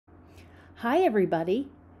Hi everybody.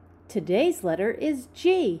 Today's letter is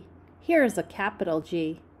G. Here's a capital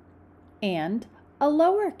G and a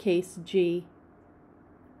lowercase g.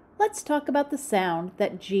 Let's talk about the sound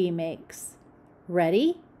that G makes.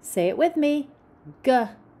 Ready? Say it with me. G,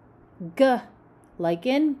 g, like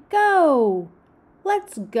in go.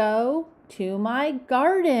 Let's go to my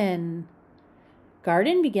garden.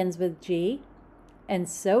 Garden begins with G, and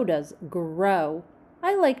so does grow.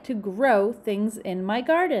 I like to grow things in my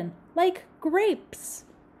garden, like grapes.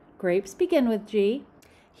 Grapes begin with G.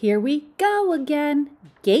 Here we go again.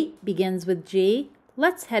 Gate begins with G.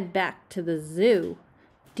 Let's head back to the zoo.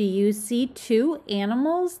 Do you see two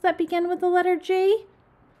animals that begin with the letter G?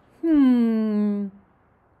 The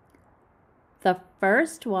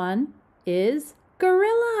first one is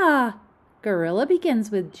gorilla. Gorilla begins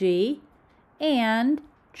with G. And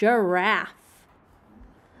giraffe.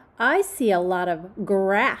 I see a lot of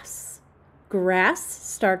grass. Grass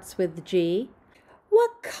starts with G.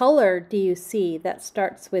 What color do you see that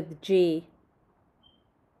starts with G?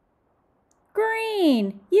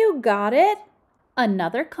 Green. You got it.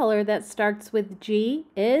 Another color that starts with G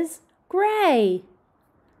is gray.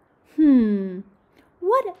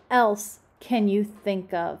 What else can you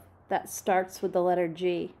think of that starts with the letter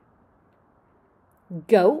G?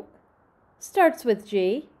 Goat starts with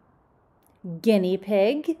G. Guinea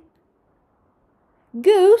pig.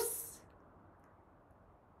 Goose.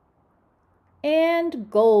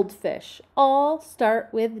 And goldfish all start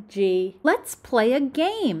with G. Let's play a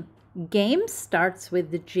game. Game starts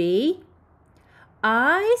with G.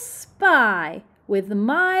 I spy with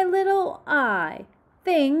my little eye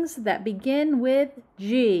things that begin with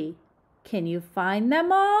G. Can you find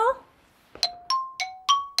them all?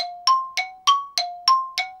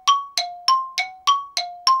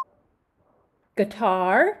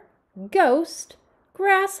 Guitar, ghost,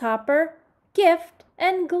 grasshopper, gift,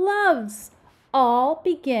 and gloves all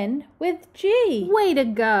begin with G. Way to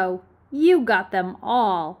go! You got them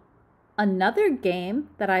all. Another game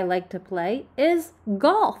that I like to play is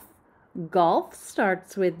golf. Golf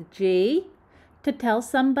starts with G. To tell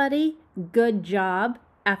somebody good job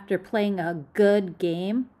after playing a good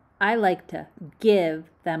game, I like to give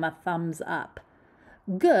them a thumbs up.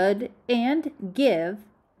 Good and give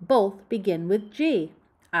both begin with G.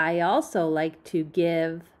 I also like to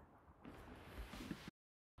give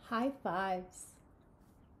high fives.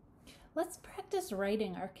 Let's practice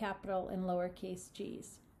writing our capital and lowercase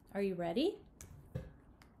g's. Are you ready?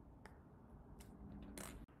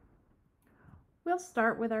 We'll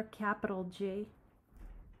start with our capital G.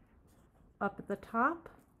 Up at the top,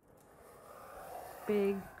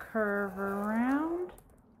 big curve around,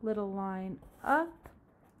 little line up,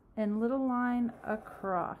 and little line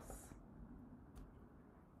across.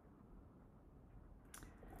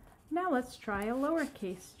 Now let's try a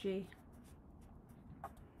lowercase g.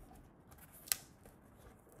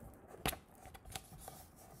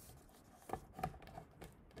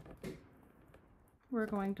 We're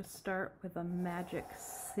going to start with a magic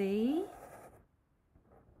C,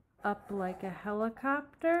 up like a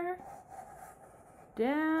helicopter,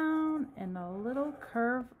 down, and a little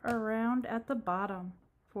curve around at the bottom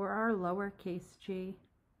for our lowercase g.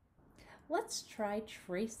 Let's try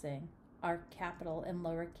tracing our capital and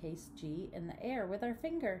lowercase g in the air with our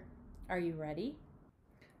finger. Are you ready?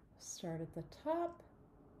 Start at the top,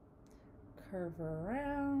 curve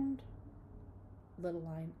around, little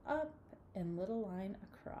line up, and little line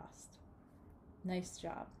across. Nice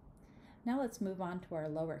job. Now let's move on to our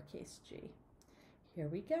lowercase g. Here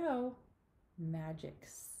we go. Magic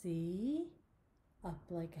C, up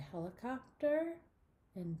like a helicopter,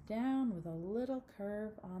 and down with a little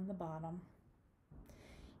curve on the bottom.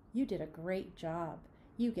 You did a great job.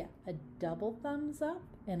 You get a double thumbs up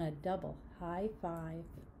and a double high five.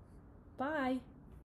 Bye.